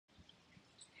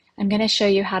I'm going to show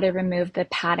you how to remove the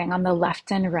padding on the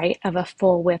left and right of a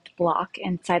full width block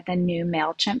inside the new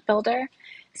Mailchimp builder.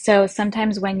 So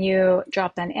sometimes when you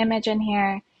drop an image in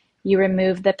here, you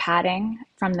remove the padding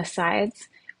from the sides.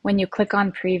 When you click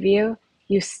on preview,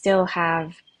 you still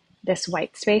have this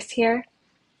white space here,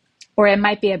 or it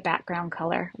might be a background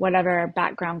color, whatever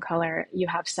background color you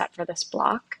have set for this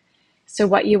block. So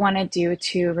what you want to do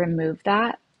to remove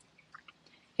that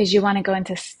is you want to go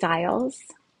into Styles,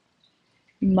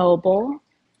 Mobile,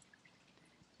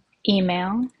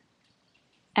 Email,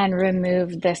 and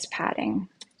remove this padding.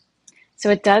 So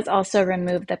it does also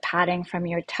remove the padding from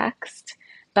your text,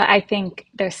 but I think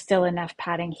there's still enough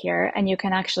padding here, and you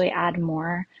can actually add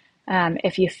more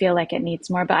if you feel like it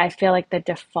needs more, but I feel like the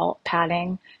default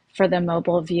padding for the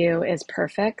mobile view is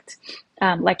perfect,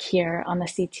 like here on the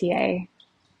CTA.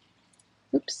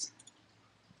 Oops.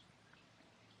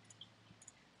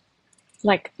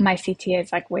 Like my CTA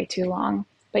is like way too long,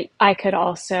 but I could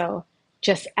also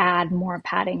just add more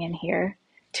padding in here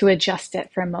to adjust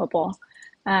it for mobile.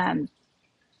 Um,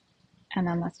 and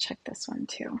then let's check this one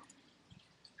too.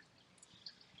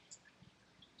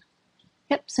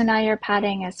 Yep, so now your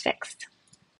padding is fixed.